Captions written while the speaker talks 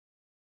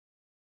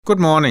Good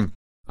morning.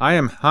 I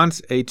am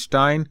Hans H.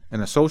 Stein, an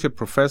associate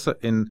professor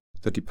in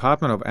the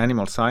Department of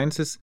Animal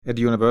Sciences at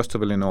the University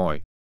of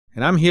Illinois.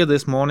 And I'm here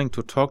this morning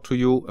to talk to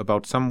you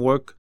about some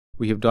work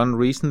we have done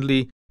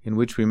recently in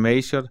which we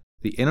measured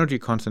the energy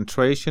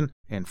concentration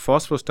and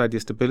phosphorus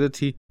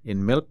digestibility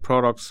in milk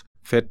products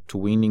fed to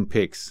weaning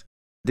pigs.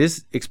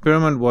 This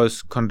experiment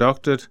was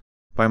conducted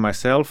by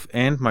myself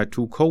and my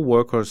two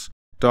co-workers,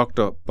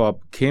 Dr.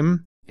 Bob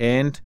Kim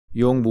and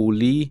Young-Woo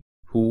Lee,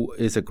 who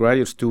is a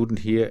graduate student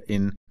here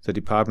in the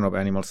Department of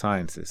Animal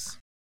Sciences.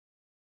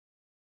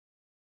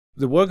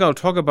 The work I'll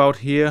talk about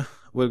here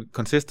will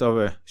consist of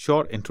a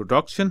short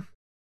introduction.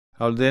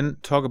 I'll then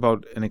talk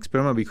about an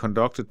experiment we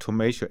conducted to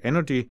measure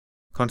energy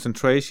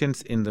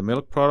concentrations in the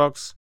milk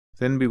products.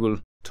 Then we will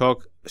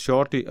talk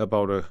shortly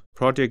about a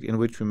project in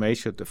which we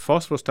measured the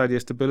phosphorus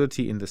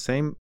digestibility in the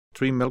same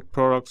three milk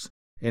products,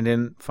 and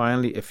then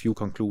finally a few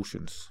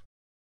conclusions.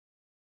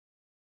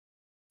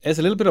 As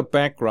a little bit of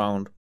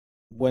background,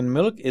 when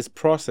milk is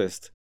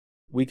processed,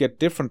 we get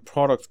different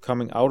products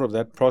coming out of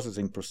that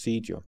processing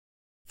procedure.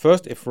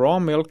 First, if raw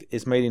milk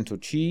is made into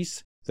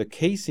cheese, the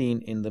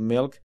casein in the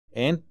milk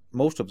and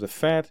most of the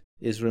fat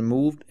is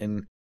removed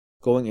and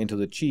going into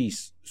the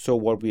cheese. So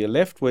what we are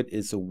left with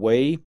is a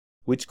whey,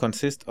 which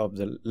consists of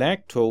the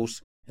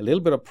lactose, a little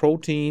bit of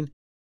protein,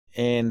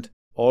 and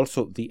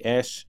also the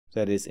ash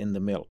that is in the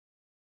milk.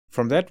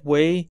 From that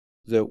whey,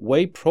 the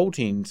whey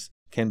proteins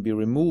can be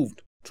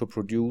removed to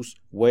produce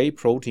whey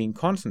protein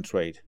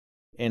concentrate,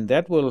 and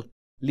that will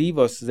leave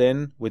us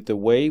then with the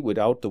whey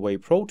without the whey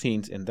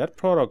proteins, and that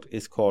product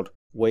is called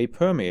whey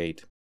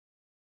permeate.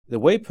 The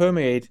whey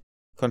permeate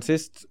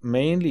consists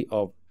mainly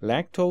of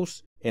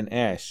lactose and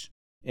ash,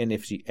 and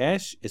if the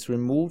ash is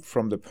removed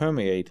from the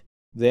permeate,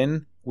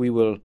 then we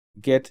will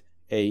get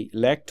a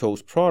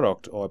lactose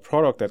product, or a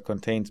product that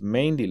contains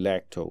mainly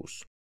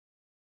lactose.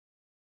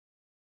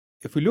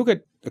 If we look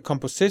at the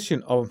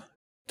composition of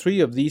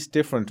three of these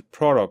different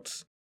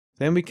products,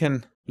 then we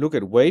can look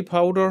at whey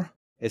powder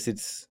as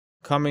it's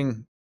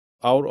coming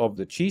out of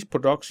the cheese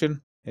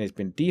production and it's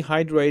been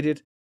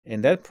dehydrated,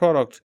 and that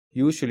product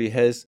usually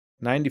has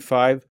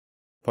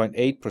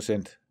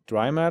 95.8%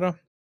 dry matter.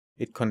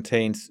 It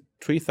contains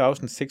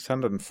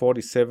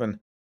 3,647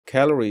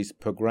 calories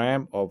per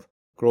gram of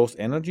gross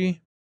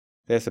energy.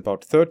 There's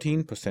about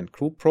 13%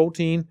 crude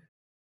protein,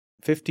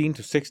 15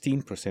 to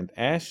 16%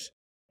 ash,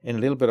 and a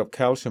little bit of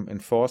calcium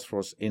and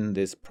phosphorus in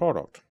this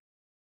product.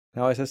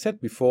 Now, as I said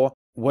before,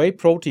 whey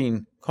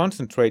protein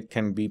concentrate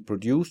can be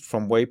produced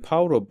from whey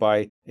powder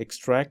by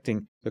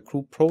extracting the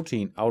crude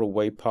protein out of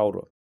whey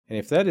powder. And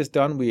if that is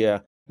done, we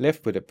are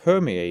left with a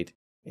permeate.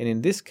 And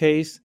in this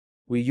case,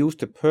 we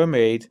used a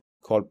permeate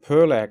called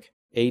Perlac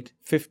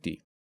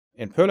 850.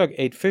 And Perlac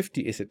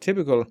 850 is a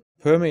typical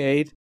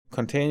permeate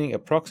containing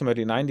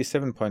approximately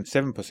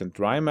 97.7%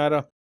 dry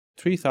matter,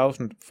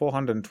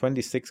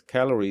 3,426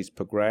 calories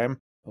per gram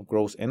of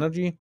gross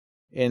energy,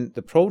 and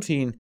the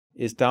protein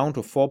is down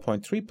to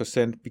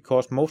 4.3%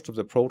 because most of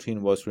the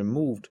protein was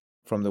removed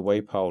from the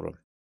whey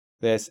powder.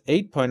 There's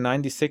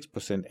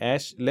 8.96%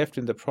 ash left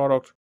in the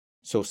product,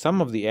 so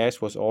some of the ash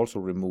was also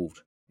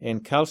removed.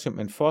 And calcium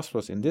and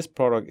phosphorus in this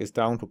product is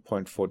down to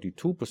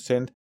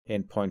 0.42%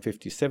 and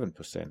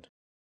 0.57%.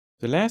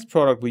 The last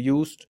product we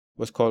used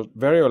was called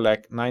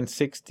Variolac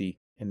 960,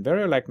 and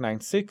Variolac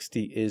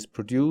 960 is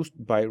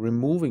produced by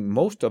removing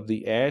most of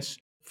the ash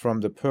from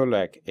the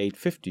Perlac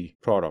 850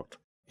 product.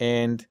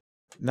 And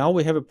now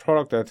we have a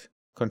product that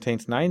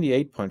contains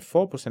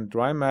 98.4%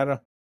 dry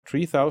matter,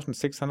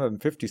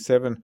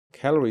 3,657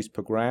 calories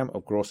per gram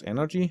of gross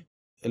energy,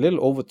 a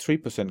little over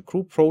 3%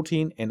 crude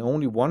protein, and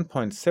only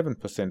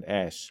 1.7%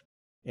 ash.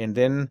 And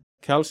then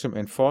calcium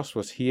and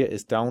phosphorus here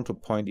is down to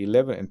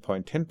 0.11 and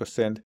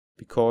 0.10%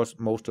 because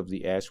most of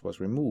the ash was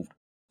removed.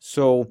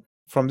 So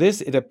from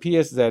this, it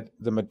appears that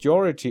the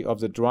majority of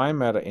the dry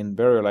matter in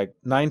Variolac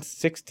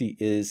 960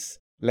 is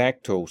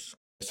lactose.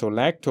 So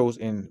lactose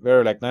in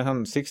Variolac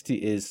 960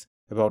 is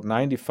about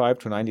 95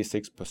 to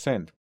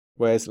 96%,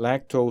 whereas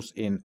lactose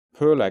in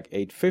Perlac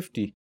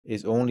 850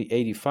 is only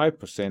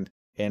 85%,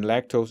 and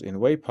lactose in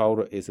whey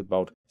powder is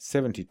about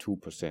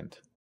 72%.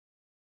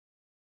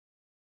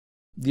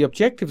 The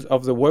objectives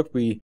of the work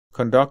we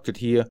conducted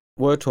here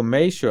were to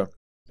measure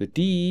the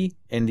DE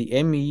and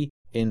the ME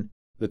in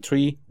the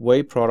three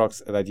whey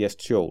products that I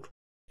just showed.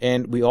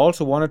 And we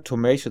also wanted to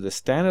measure the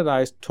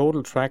standardized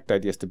total tract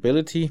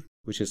digestibility,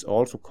 which is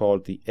also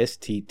called the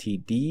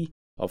STTD,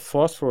 of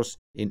phosphorus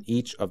in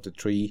each of the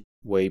three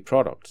whey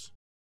products.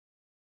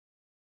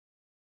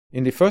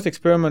 In the first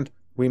experiment,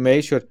 we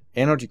measured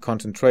energy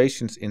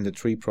concentrations in the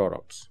three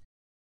products.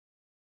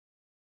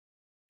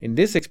 In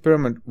this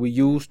experiment, we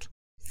used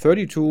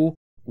 32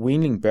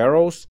 weaning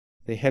barrows.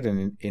 They had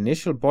an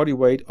initial body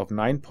weight of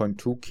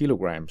 9.2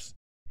 kilograms,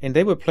 and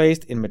they were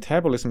placed in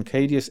metabolism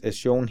cages as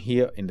shown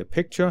here in the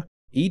picture.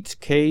 Each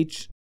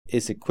cage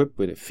is equipped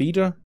with a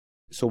feeder,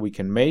 so we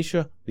can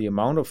measure the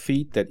amount of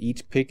feed that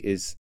each pig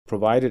is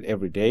provided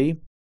every day.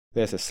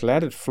 There's a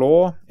slatted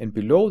floor, and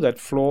below that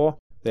floor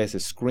there's a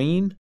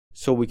screen,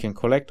 so we can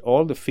collect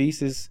all the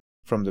feces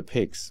from the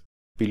pigs.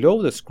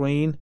 below the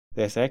screen,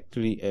 there's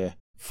actually a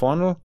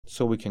funnel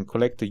so we can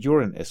collect the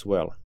urine as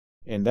well.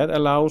 And that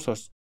allows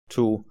us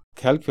to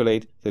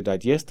calculate the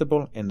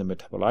digestible and the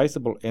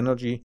metabolizable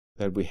energy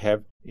that we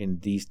have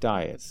in these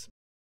diets.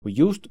 We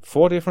used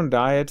 4 different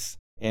diets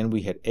and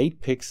we had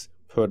 8 pigs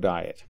per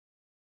diet.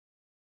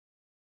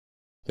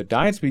 The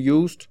diets we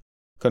used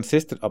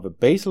consisted of a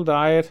basal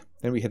diet,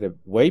 then we had a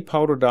whey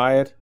powder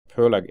diet,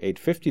 Perlac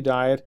 850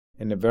 diet,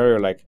 and a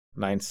Variolac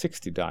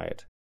 960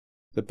 diet.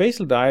 The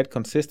basal diet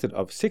consisted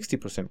of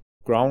 60%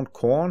 ground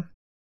corn,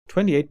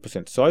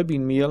 28% soybean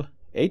meal,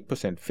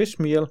 8% fish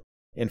meal,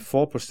 and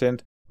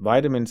 4%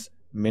 vitamins,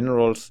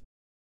 minerals,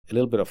 a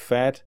little bit of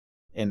fat,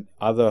 and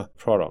other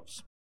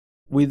products.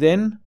 We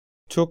then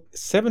took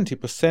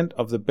 70%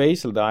 of the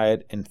basal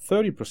diet and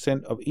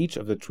 30% of each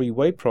of the 3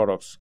 whey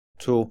products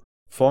to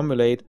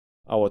formulate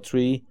our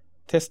 3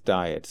 test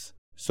diets.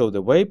 So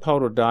the whey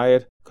powder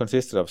diet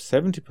consisted of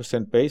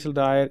 70% basal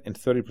diet and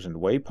 30%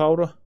 whey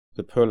powder.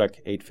 The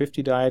Perlac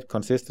 850 diet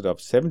consisted of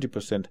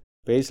 70%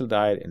 basal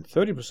diet and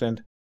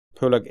 30%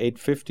 Perlac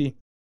 850,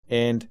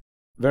 and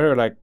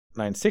Variolac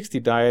 960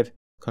 diet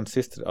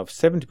consisted of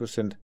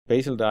 70%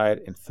 basal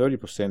diet and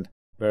 30%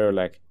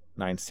 Variolac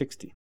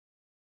 960.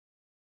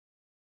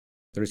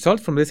 The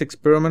results from this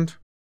experiment,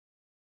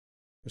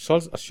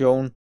 results are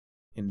shown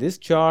in this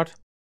chart.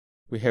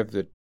 We have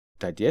the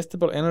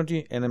digestible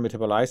energy and the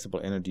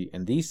metabolizable energy,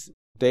 and these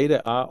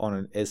data are on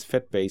an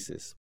as-fed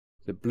basis.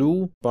 The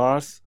blue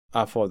bars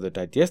are for the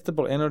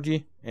digestible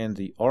energy and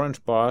the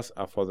orange bars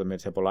are for the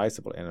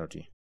metabolizable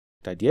energy.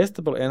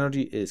 Digestible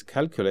energy is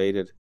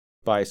calculated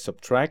by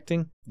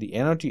subtracting the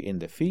energy in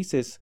the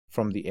feces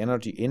from the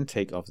energy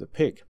intake of the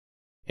pig,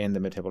 and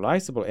the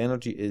metabolizable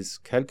energy is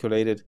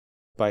calculated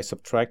by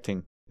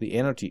subtracting the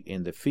energy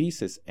in the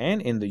feces and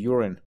in the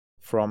urine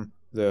from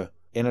the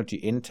energy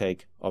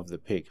intake of the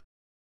pig.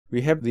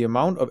 We have the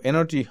amount of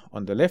energy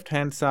on the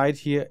left-hand side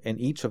here and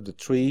each of the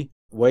 3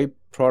 whey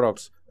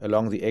products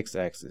along the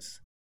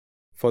x-axis.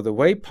 For the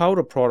whey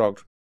powder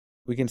product,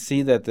 we can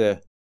see that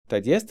the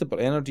digestible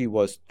energy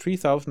was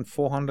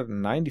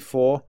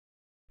 3,494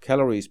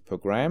 calories per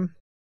gram,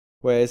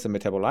 whereas the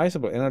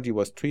metabolizable energy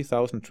was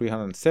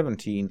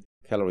 3,317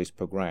 calories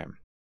per gram.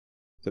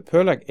 The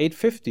Perlac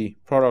 850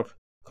 product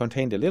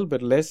contained a little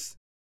bit less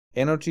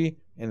energy,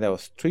 and there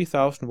was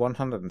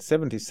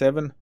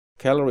 3,177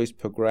 calories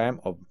per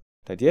gram of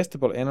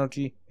digestible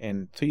energy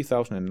and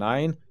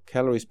 3,009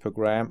 calories per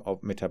gram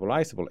of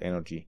metabolizable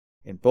energy,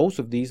 and both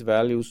of these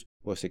values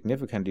were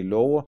significantly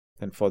lower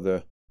than for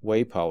the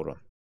whey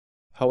powder.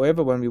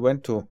 However, when we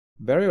went to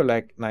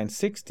Variolac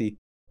 960,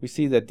 we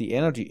see that the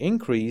energy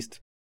increased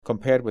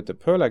compared with the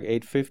Perlac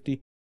 850,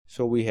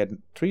 so we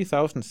had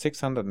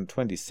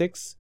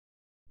 3,626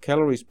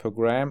 calories per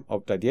gram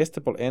of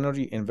digestible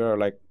energy in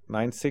Variolac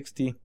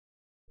 960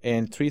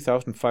 and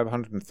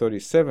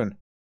 3,537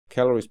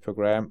 calories per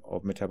gram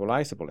of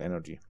metabolizable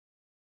energy.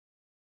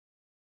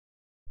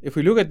 If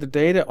we look at the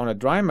data on a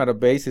dry matter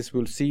basis,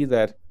 we'll see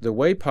that the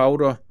whey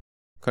powder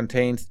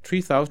contains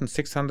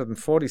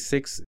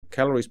 3,646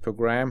 calories per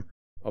gram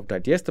of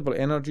digestible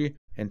energy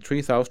and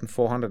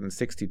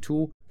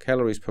 3,462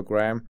 calories per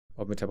gram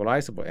of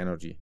metabolizable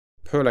energy.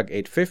 Perlac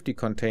 850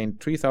 contained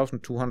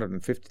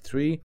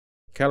 3,253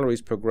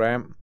 calories per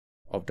gram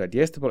of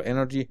digestible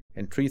energy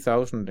and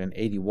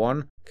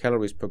 3,081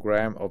 calories per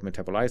gram of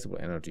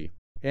metabolizable energy.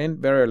 And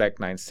Variolac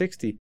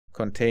 960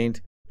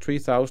 contained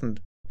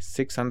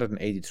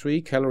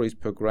 3,683 calories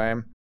per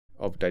gram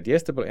of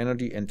digestible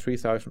energy and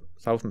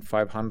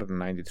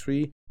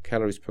 3,593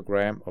 calories per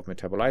gram of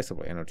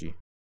metabolizable energy.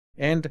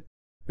 And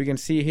we can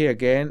see here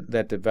again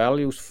that the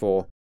values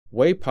for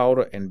whey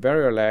powder and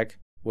Variolac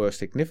were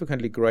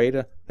significantly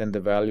greater than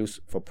the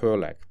values for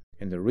Perlac.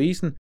 And the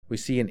reason we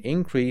see an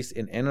increase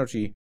in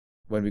energy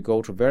when we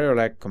go to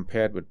Variolac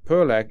compared with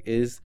Perlac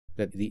is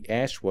that the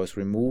ash was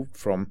removed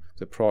from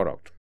the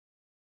product.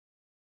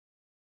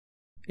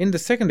 In the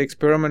second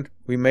experiment,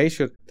 we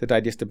measured the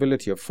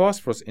digestibility of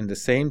phosphorus in the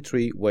same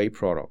 3 whey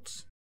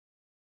products.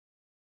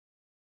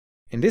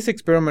 In this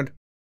experiment,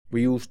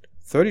 we used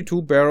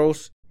 32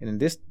 barrows, and in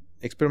this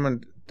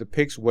experiment, the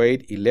pigs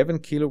weighed 11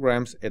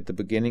 kilograms at the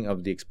beginning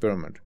of the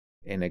experiment.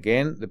 And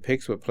again, the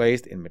pigs were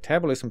placed in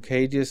metabolism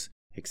cages,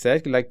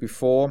 exactly like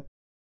before,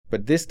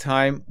 but this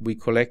time we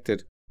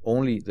collected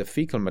only the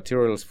fecal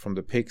materials from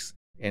the pigs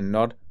and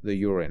not the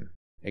urine.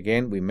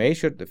 Again, we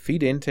measured the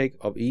feed intake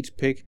of each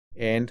pig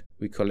and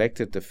we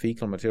collected the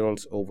fecal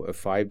materials over a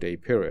 5-day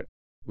period.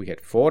 We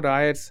had 4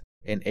 diets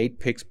and 8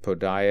 pigs per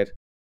diet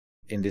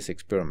in this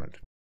experiment.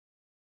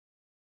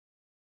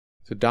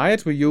 The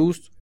diet we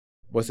used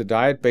was a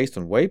diet based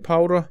on whey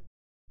powder,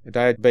 a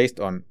diet based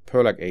on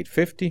Perlac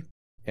 850,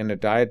 and a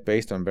diet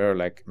based on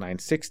Variolac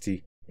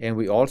 960, and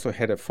we also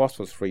had a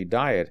phosphorus-free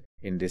diet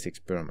in this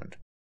experiment.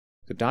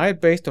 The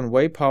diet based on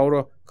whey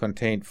powder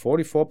contained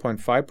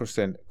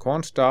 44.5%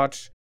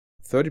 cornstarch,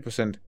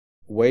 30%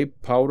 whey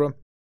powder,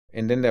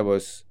 and then there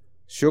was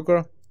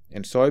sugar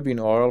and soybean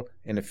oil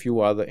and a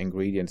few other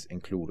ingredients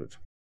included.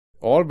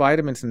 All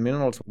vitamins and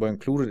minerals were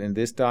included in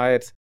this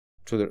diet,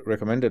 to the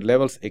recommended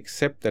levels,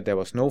 except that there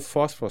was no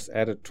phosphorus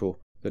added to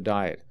the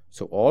diet.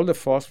 So all the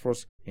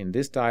phosphorus in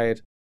this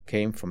diet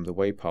came from the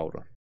whey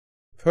powder.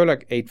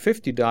 Perlac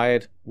 850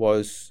 diet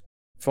was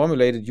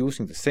formulated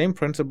using the same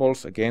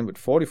principles, again with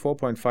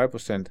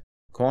 44.5%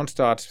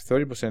 cornstarch,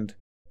 30%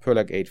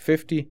 Perlac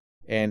 850,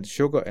 and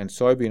sugar and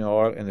soybean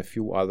oil and a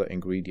few other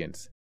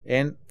ingredients.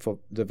 And for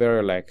the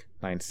Veralac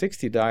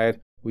 960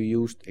 diet, we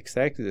used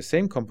exactly the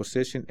same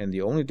composition, and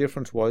the only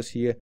difference was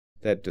here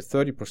that the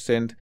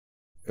 30%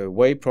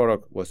 whey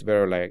product was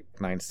Veralac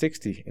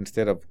 960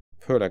 instead of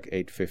Perlac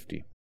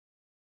 850.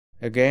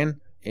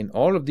 Again, in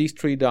all of these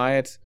three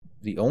diets,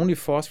 the only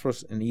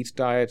phosphorus in each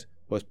diet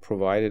was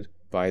provided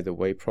by the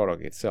whey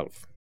product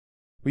itself.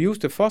 We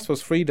used a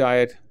phosphorus-free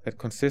diet that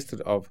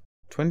consisted of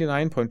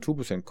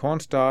 29.2%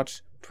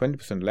 cornstarch,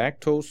 20%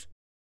 lactose,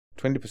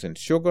 20%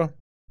 sugar,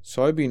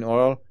 soybean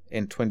oil,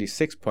 and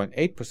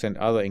 26.8%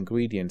 other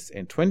ingredients,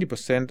 and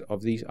 20%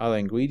 of these other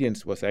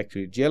ingredients was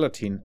actually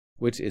gelatin,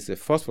 which is a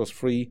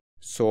phosphorus-free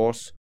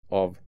source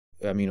of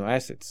amino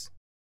acids.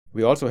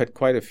 We also had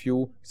quite a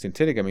few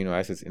synthetic amino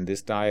acids in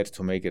this diet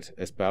to make it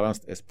as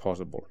balanced as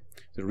possible.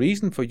 The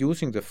reason for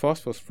using the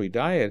phosphorus-free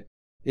diet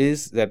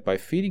is that by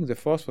feeding the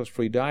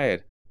phosphorus-free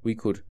diet, we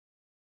could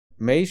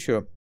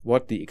measure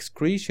what the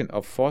excretion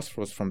of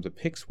phosphorus from the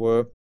pigs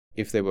were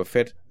if they were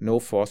fed no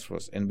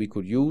phosphorus, and we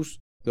could use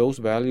those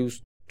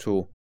values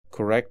to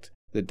correct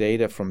the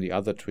data from the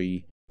other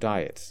three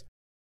diets.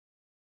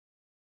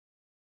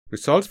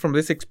 Results from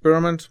this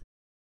experiment.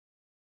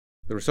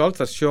 The results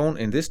are shown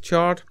in this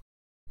chart,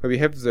 where we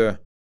have the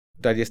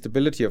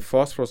digestibility of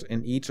phosphorus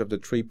in each of the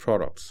three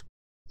products.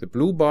 The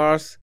blue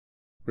bars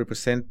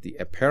represent the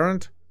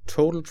apparent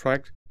total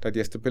tract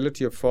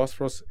digestibility of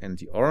phosphorus, and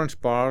the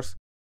orange bars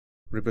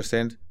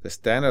represent the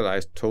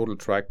standardized total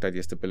tract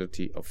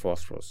digestibility of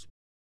phosphorus.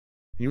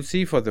 You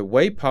see for the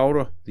whey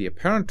powder, the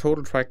apparent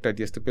total tract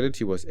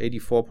digestibility was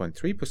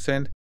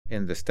 84.3%,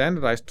 and the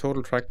standardized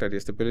total tract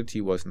digestibility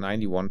was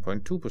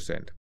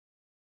 91.2%.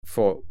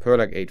 For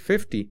Perlac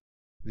 850,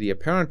 the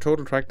apparent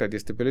total tract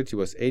digestibility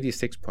was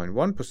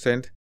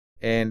 86.1%,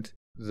 and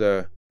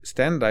the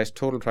standardized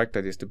total tract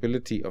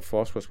digestibility of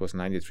phosphorus was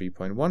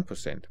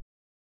 93.1%.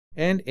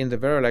 And in the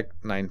Veralac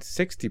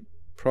 960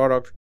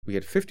 product, we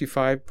had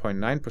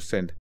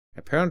 55.9%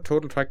 apparent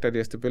total tract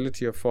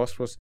digestibility of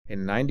phosphorus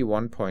and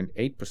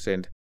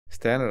 91.8%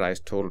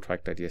 standardized total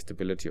tract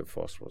digestibility of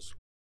phosphorus.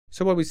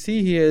 So what we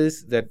see here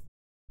is that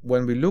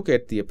when we look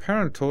at the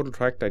apparent total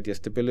tract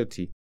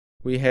digestibility,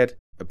 we had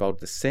about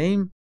the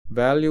same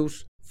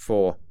values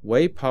for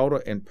whey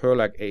powder and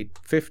Perlac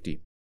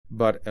 850,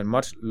 but a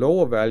much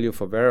lower value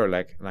for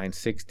Veralac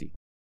 960.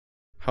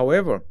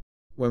 However,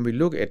 when we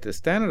look at the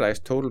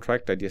standardized total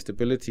tract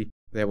digestibility,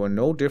 there were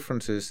no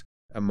differences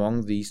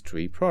among these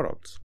three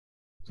products.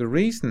 The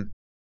reason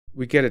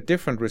we get a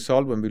different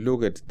result when we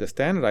look at the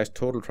standardized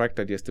total tract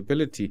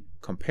digestibility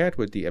compared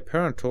with the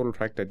apparent total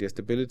tract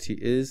digestibility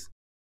is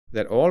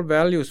that all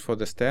values for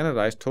the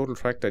standardized total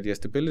tract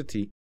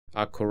digestibility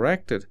are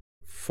corrected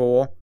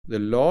for the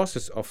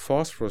losses of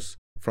phosphorus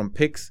from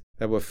pigs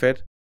that were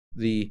fed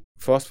the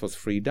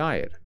phosphorus-free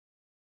diet.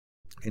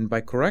 And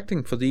by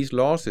correcting for these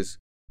losses,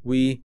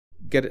 we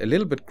get a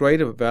little bit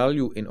greater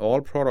value in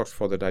all products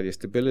for the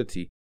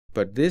digestibility,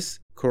 but this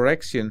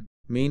correction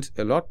means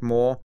a lot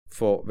more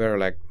for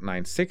Veralac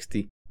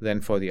 960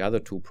 than for the other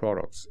two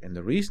products. And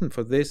the reason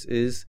for this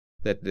is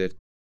that the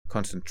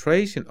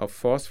concentration of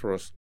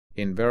phosphorus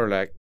in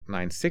Veralac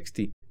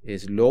 960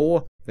 is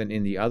lower than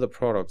in the other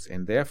products,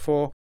 and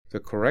therefore the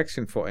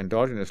correction for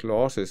endogenous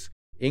losses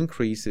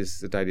increases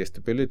the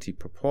digestibility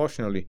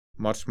proportionally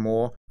much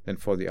more than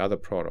for the other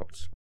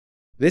products.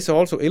 This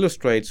also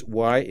illustrates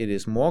why it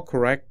is more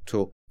correct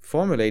to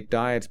formulate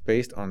diets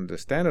based on the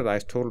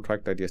standardized total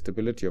tract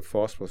digestibility of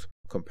phosphorus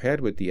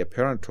compared with the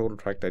apparent total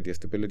tract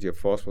digestibility of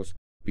phosphorus,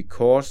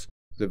 because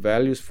the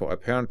values for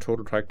apparent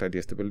total tract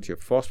digestibility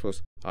of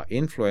phosphorus are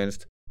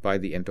influenced by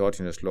the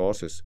endogenous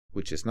losses,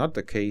 which is not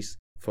the case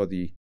for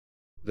the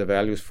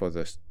values for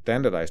the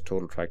standardized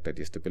total tract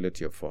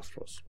digestibility of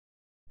phosphorus.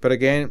 But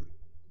again,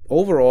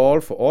 overall,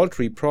 for all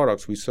three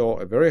products, we saw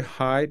a very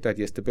high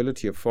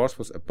digestibility of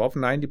phosphorus, above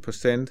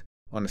 90%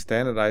 on a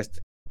standardized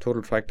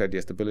total tract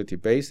digestibility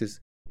basis,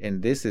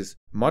 and this is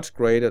much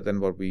greater than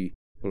what we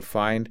will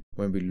find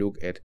when we look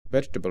at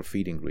vegetable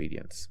feed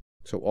ingredients.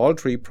 So all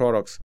three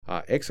products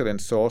are excellent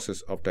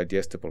sources of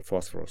digestible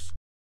phosphorus.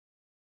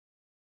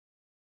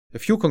 A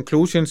few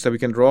conclusions that we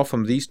can draw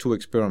from these two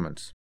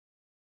experiments.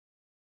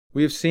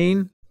 We have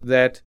seen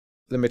that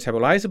the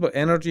metabolizable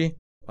energy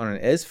on an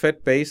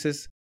as-fed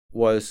basis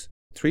was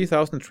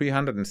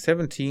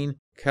 3,317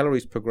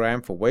 calories per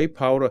gram for whey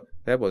powder.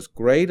 That was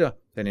greater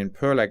than in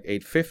Perlac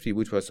 850,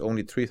 which was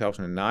only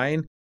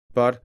 3,009,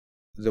 but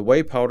the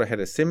whey powder had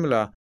a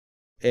similar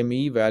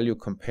ME value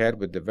compared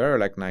with the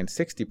Veralac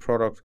 960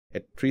 product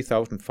at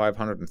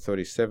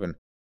 3,537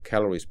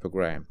 calories per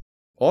gram.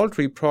 All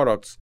three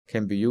products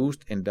can be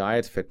used in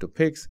diets fed to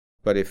pigs,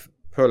 but if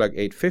Perlac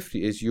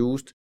 850 is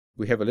used,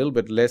 we have a little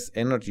bit less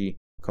energy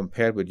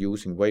compared with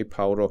using whey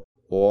powder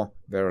or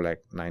Veralac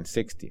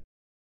 960.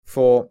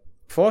 For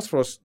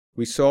phosphorus,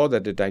 we saw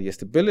that the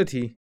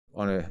digestibility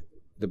on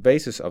the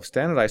basis of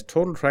standardized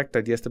total tract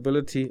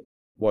digestibility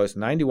was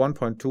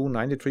 91.2,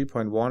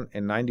 93.1,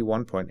 and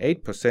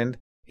 91.8%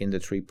 in the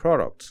 3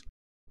 products.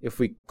 If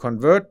we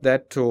convert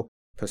that to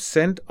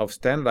percent of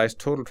standardized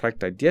total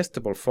tract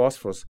digestible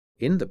phosphorus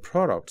in the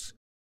products,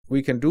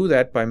 we can do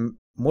that by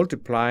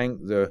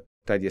multiplying the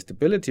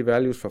digestibility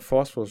values for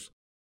phosphorus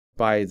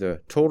by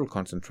the total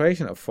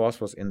concentration of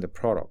phosphorus in the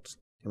products.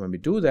 And when we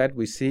do that,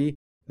 we see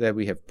that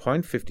we have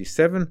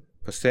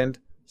 0.57%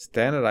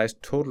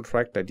 standardized total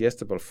tract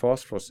digestible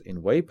phosphorus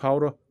in whey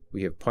powder,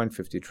 we have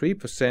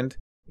 0.53%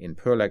 in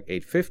Perlac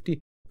 850,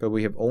 but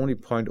we have only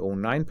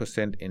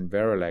 0.09% in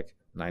Veralac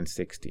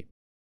 960.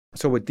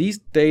 So with these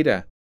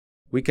data,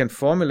 we can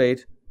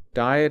formulate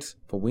diets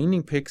for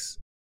weaning pigs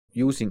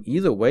using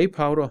either whey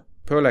powder,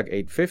 Perlac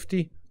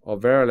 850, or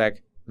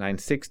Veralac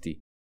 960.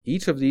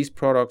 Each of these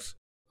products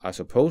are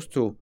supposed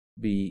to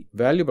be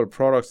valuable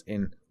products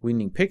in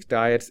weaning pig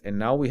diets, and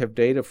now we have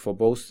data for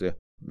both the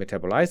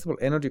metabolizable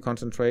energy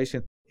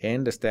concentration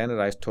and the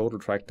standardized total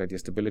tract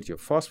digestibility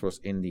of phosphorus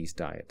in these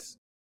diets.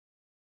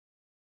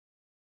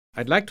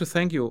 I'd like to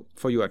thank you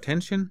for your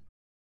attention.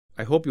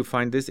 I hope you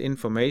find this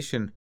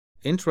information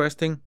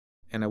interesting,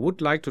 and I would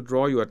like to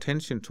draw your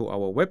attention to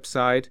our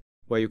website,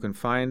 where you can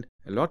find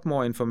a lot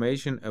more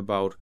information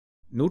about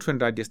nutrient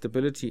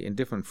digestibility in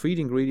different feed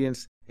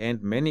ingredients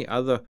and many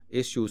other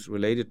issues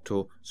related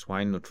to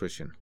swine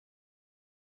nutrition.